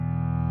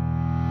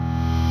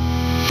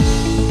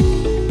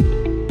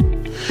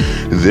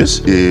This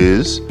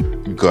is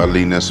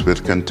Godliness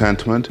with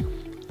Contentment,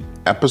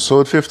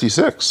 episode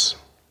 56.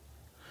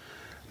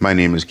 My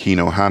name is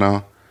Keno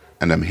Hanna,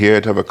 and I'm here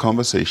to have a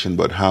conversation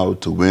about how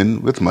to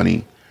win with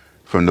money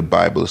from the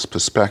Bible's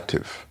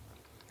perspective.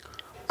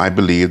 I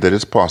believe that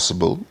it's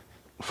possible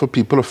for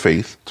people of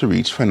faith to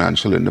reach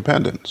financial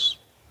independence.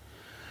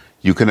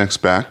 You can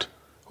expect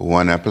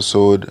one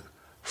episode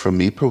from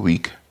me per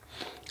week,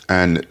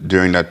 and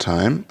during that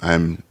time,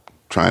 I'm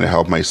trying to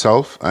help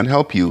myself and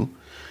help you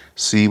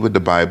see what the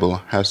Bible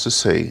has to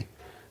say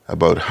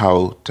about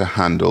how to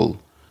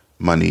handle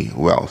money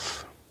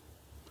wealth.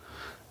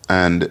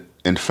 And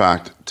in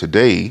fact,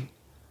 today,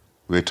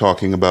 we're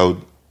talking about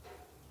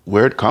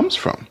where it comes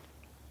from,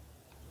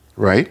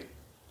 right?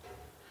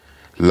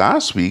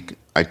 Last week,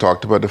 I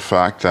talked about the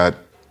fact that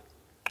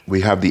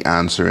we have the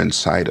answer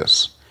inside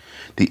us,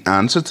 the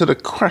answer to the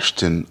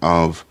question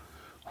of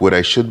what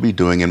I should be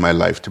doing in my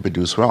life to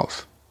produce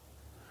wealth.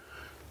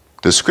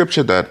 The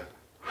scripture that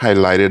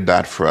highlighted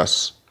that for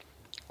us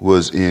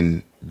was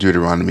in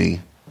Deuteronomy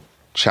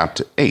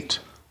chapter 8.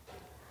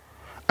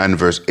 And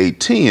verse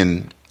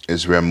 18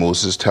 is where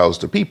Moses tells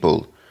the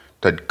people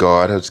that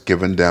God has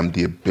given them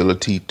the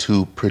ability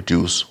to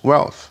produce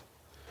wealth.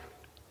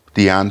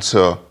 The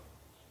answer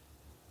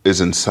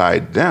is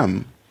inside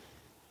them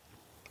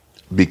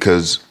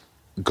because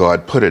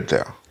God put it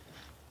there.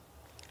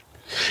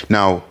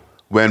 Now,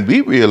 when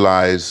we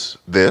realize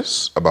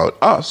this about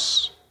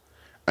us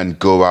and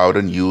go out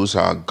and use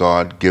our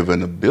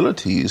God-given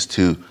abilities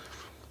to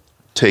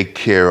take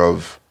care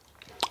of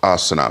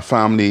us and our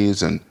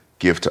families and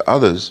give to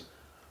others,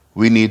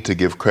 we need to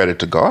give credit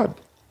to God,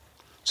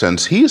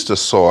 since He's the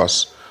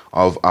source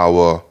of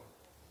our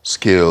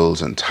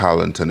skills and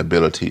talent and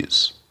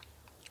abilities.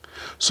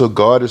 So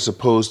God is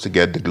supposed to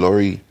get the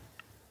glory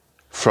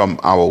from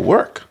our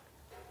work.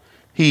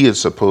 He is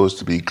supposed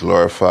to be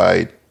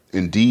glorified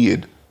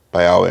indeed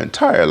by our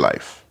entire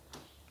life.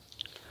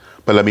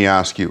 But let me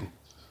ask you,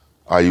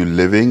 are you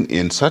living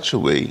in such a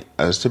way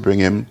as to bring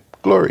Him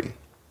glory?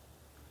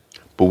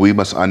 But we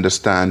must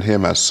understand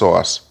Him as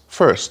source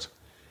first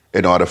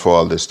in order for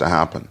all this to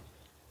happen.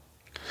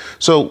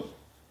 So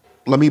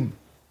let me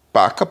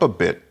back up a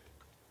bit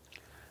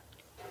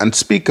and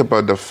speak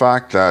about the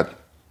fact that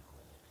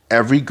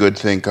every good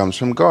thing comes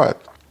from God.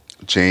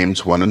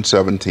 James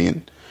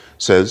 1:17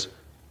 says,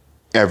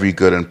 "Every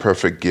good and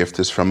perfect gift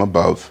is from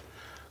above,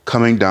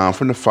 coming down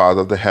from the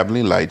Father of the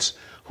heavenly lights,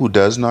 who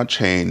does not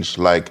change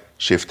like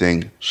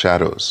shifting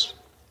shadows."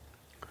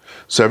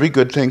 So every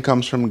good thing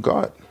comes from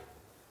God.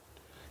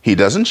 He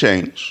doesn't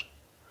change.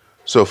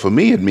 So for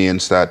me, it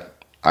means that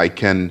I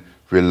can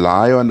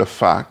rely on the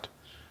fact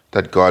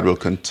that God will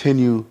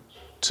continue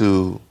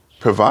to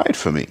provide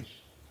for me.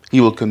 He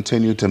will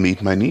continue to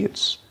meet my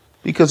needs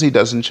because He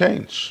doesn't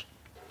change.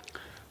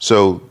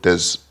 So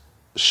there's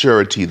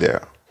surety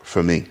there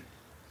for me.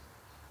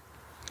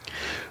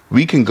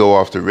 We can go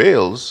off the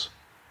rails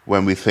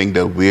when we think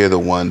that we're the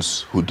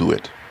ones who do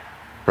it,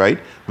 right?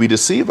 We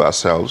deceive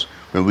ourselves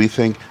when we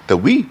think that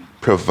we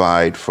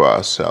provide for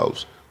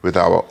ourselves with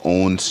our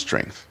own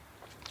strength,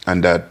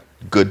 and that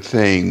good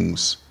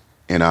things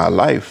in our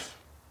life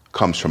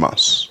comes from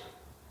us.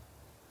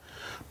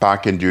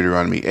 Back in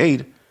Deuteronomy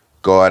 8,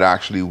 God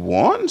actually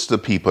warns the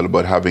people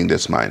about having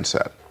this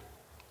mindset.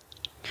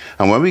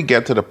 And when we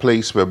get to the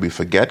place where we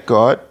forget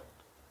God,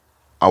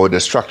 our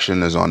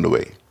destruction is on the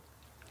way.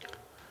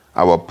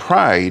 Our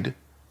pride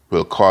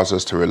will cause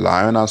us to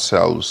rely on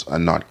ourselves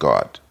and not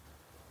God.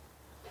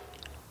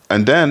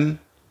 And then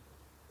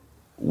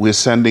we're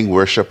sending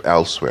worship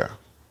elsewhere.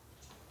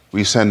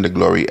 We send the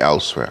glory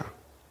elsewhere.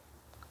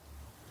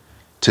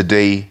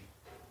 Today,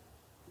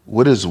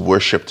 what is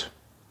worshipped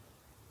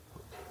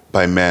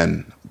by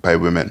men, by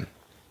women?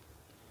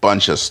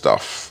 Bunch of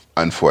stuff,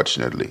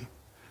 unfortunately.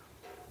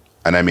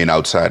 And I mean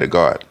outside of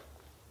God.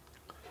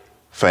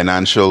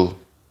 Financial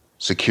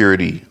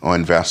security or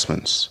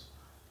investments,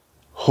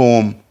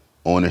 home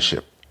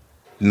ownership,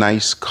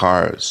 nice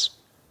cars,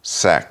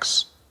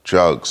 sex,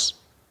 drugs,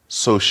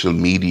 social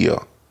media,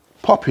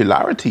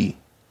 popularity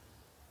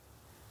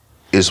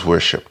is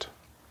worshipped.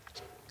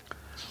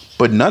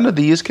 But none of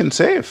these can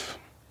save.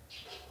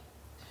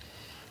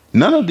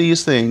 None of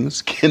these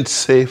things can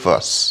save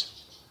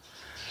us.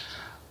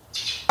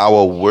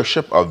 Our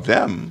worship of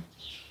them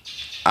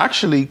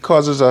actually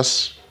causes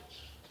us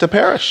to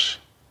perish.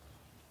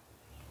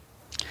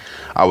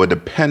 Our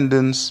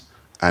dependence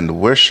and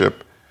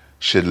worship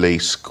should lay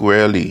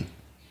squarely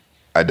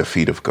at the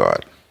feet of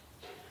God.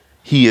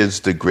 He is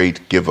the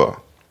great giver.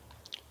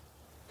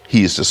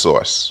 He is the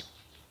source.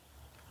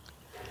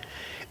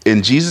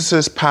 In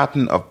Jesus'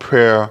 pattern of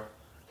prayer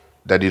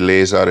that He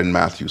lays out in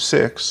Matthew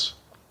 6,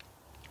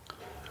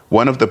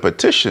 one of the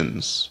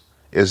petitions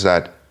is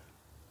that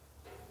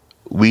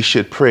we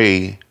should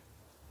pray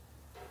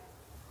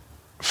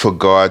for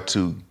God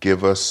to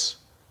give us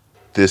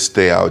this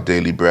day our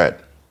daily bread.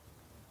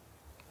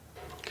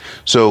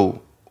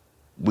 So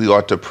we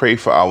ought to pray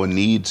for our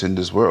needs in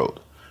this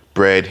world.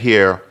 Bread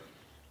here,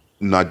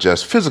 not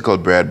just physical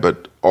bread,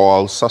 but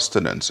all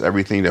sustenance,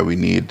 everything that we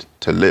need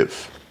to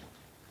live.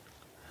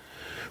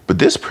 But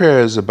this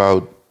prayer is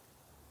about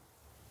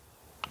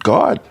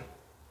God.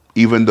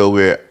 Even though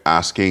we're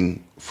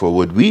asking for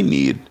what we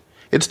need,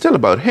 it's still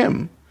about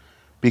Him,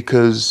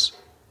 because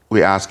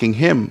we're asking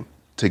Him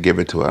to give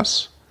it to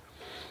us.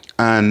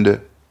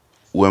 And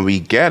when we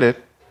get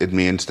it, it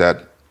means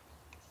that,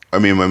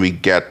 when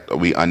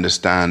we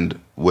understand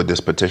what this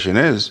petition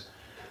is,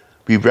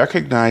 we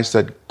recognize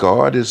that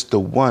God is the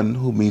one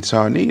who meets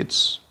our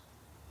needs.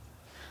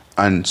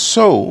 And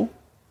so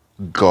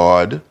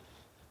God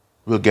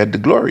will get the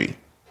glory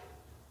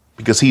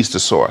because He's the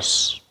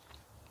source.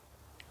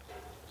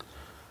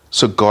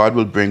 So God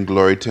will bring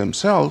glory to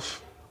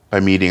Himself by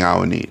meeting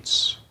our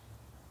needs.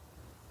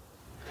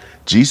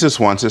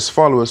 Jesus wants His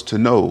followers to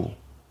know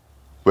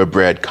where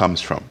bread comes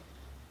from.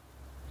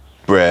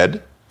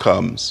 Bread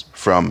comes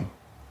from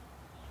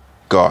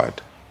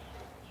God.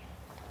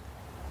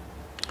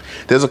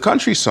 There's a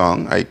country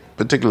song, I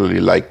particularly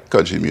like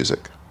country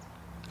music,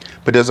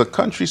 but there's a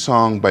country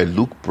song by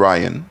Luke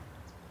Bryan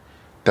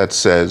that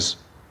says,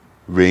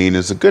 rain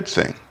is a good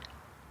thing.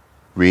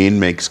 Rain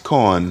makes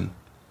corn,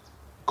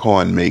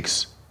 corn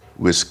makes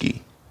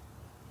whiskey.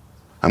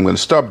 I'm going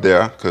to stop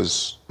there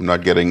because I'm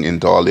not getting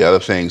into all the other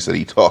things that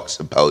he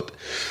talks about,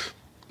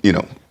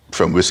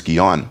 from whiskey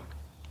on.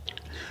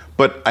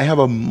 But I have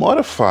a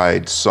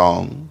modified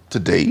song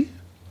today.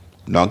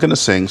 I'm not going to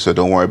sing, so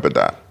don't worry about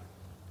that.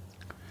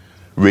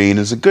 Rain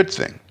is a good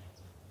thing.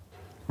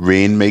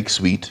 Rain makes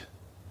wheat.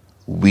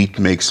 Wheat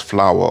makes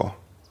flour.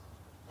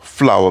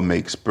 Flour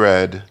makes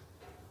bread.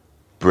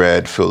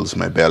 Bread fills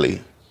my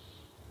belly.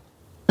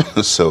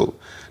 So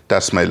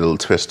that's my little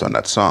twist on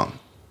that song.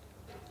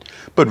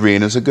 But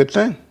rain is a good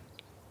thing.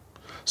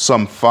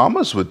 Some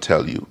farmers would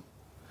tell you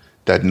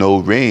that no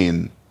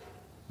rain,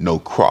 no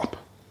crop.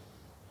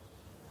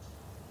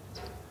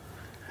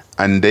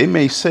 And they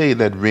may say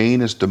that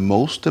rain is the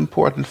most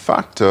important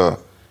factor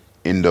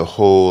in the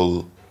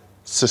whole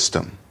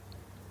system.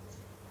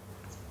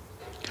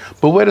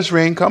 But where does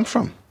rain come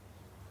from?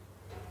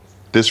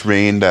 This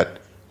rain that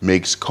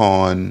makes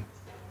corn,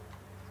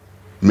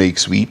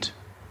 makes wheat.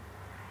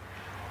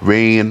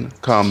 Rain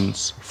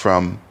comes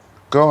from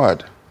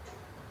God.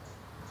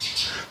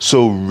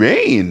 So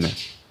rain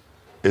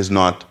is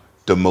not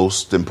the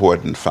most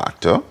important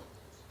factor.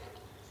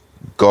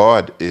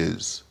 God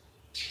is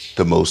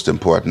the most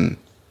important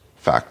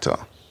factor.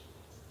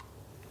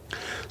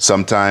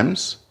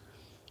 Sometimes,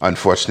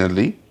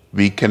 unfortunately,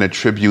 we can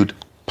attribute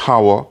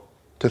power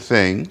to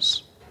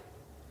things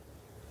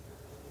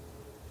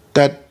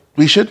that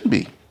we shouldn't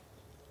be.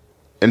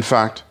 In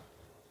fact,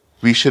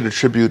 we should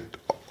attribute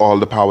all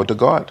the power to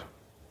God.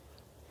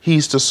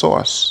 He's the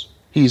source.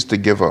 He's the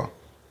giver.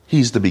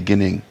 He's the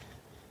beginning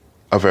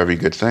of every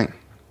good thing.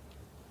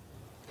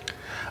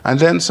 And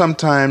then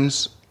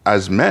sometimes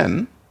as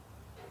men,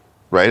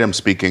 right, I'm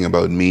speaking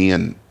about me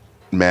and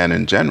men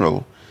in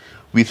general,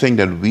 we think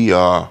that we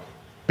are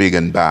big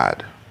and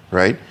bad,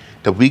 right?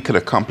 That we could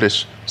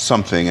accomplish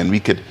something and we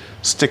could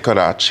stick out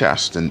our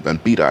chest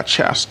and beat our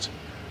chest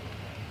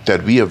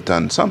that we have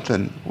done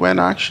something, when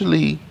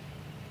actually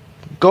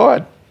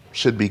God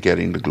should be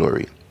getting the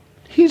glory.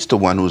 He's the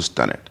one who's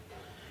done it.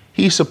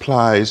 He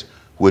supplies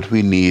what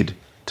we need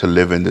to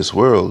live in this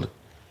world,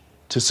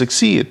 to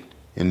succeed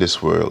in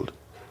this world.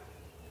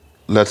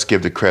 Let's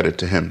give the credit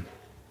to Him.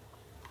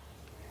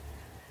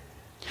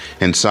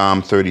 In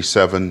Psalm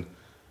 37,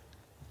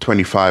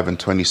 25 and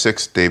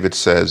 26, David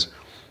says,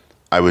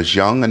 I was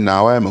young and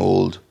now I am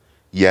old,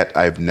 yet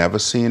I've never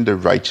seen the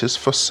righteous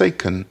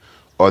forsaken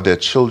or their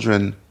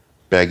children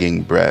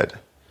begging bread.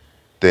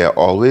 They are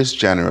always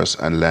generous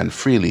and lend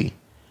freely.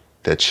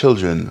 Their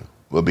children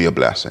will be a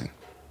blessing.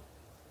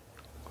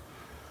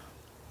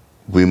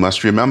 We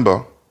must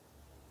remember,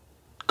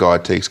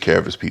 God takes care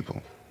of His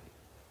people.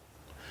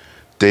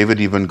 David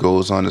even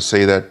goes on to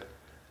say that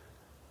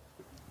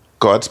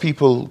God's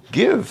people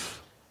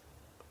give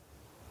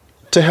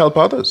to help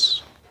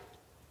others.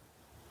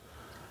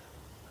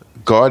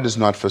 God does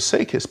not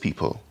forsake His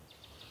people.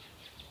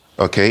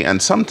 Okay, and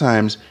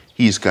sometimes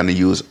He's going to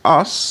use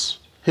us,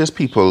 His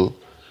people,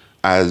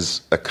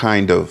 as a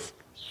kind of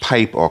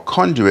pipe or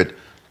conduit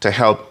to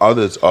help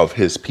others of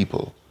His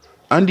people,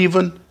 and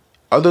even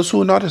others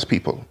who are not His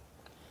people.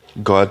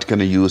 God's going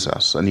to use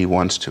us, and He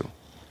wants to,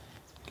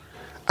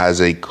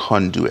 as a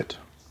conduit.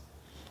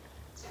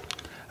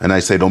 And I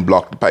say, don't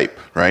block the pipe,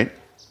 right?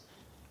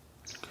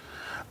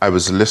 I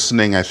was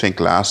listening, I think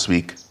last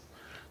week,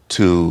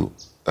 to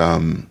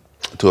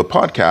a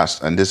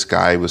podcast, and this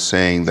guy was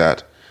saying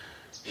that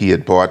he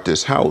had bought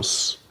this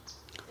house,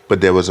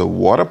 but there was a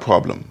water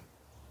problem.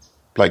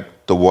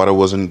 Like the water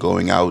wasn't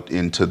going out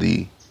into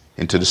the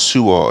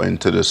sewer,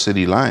 into the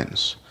city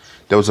lines.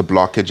 There was a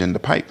blockage in the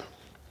pipe.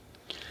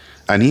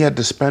 And he had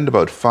to spend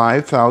about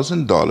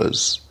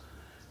 $5,000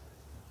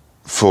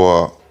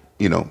 for,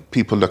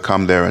 people to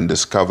come there and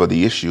discover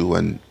the issue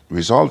and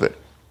resolve it.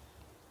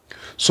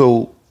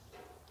 So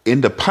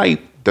in the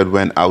pipe that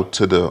went out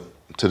to the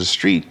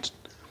street,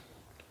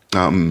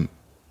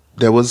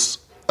 there was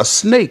a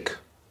snake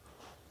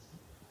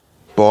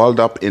balled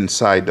up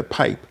inside the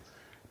pipe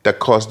that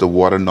caused the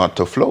water not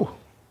to flow.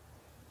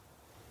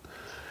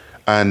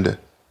 And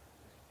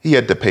he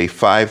had to pay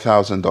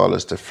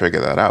 $5,000 to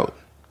figure that out.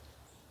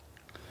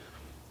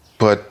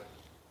 But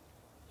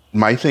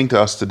my thing to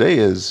us today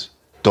is,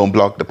 don't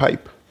block the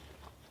pipe.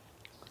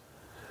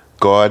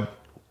 God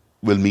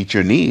will meet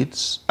your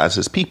needs as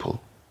his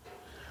people,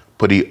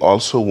 but he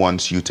also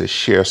wants you to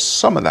share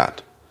some of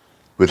that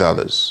with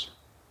others,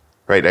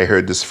 right? I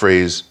heard this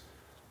phrase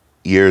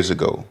years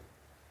ago,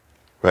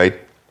 right?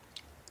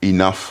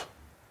 Enough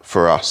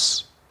for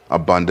us,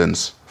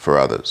 abundance for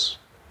others.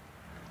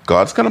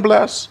 God's going to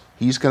bless.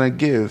 He's going to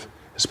give,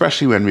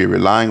 especially when we're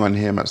relying on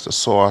him as the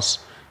source.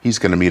 He's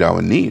going to meet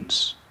our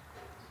needs.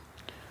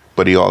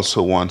 But he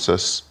also wants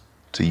us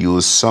to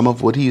use some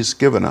of what he's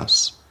given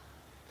us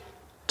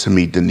to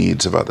meet the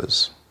needs of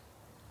others.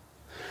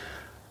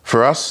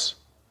 For us,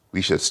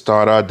 we should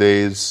start our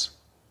days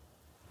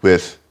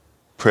with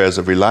prayers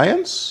of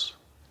reliance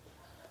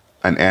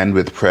and end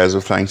with prayers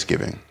of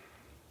thanksgiving.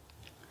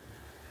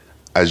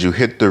 As you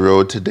hit the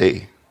road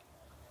today,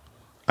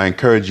 I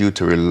encourage you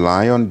to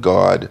rely on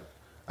God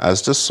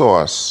as the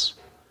source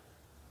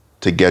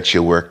to get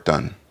your work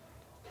done.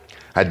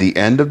 At the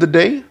end of the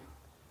day,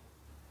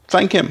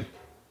 thank him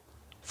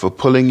for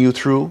pulling you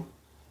through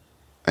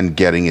and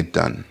getting it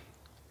done.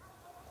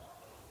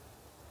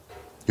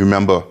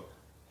 Remember,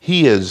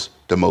 he is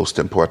the most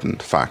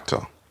important factor.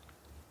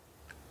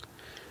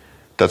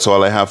 That's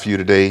all I have for you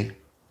today.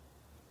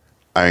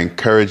 I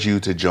encourage you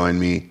to join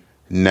me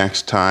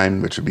next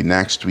time, which will be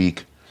next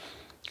week,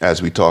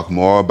 as we talk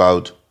more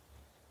about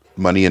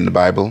money in the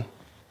Bible.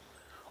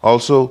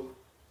 Also,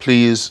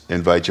 please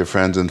invite your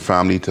friends and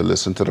family to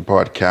listen to the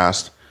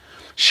podcast.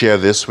 Share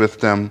this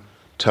with them.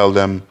 Tell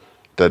them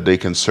that they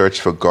can search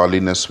for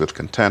godliness with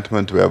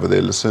contentment wherever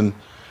they listen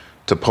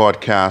to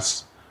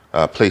podcasts,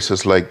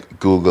 places like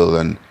Google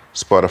and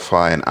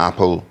Spotify and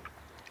Apple.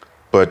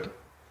 But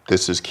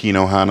this is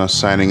Keno Hanna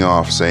signing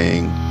off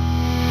saying,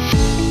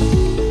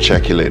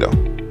 check you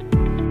later.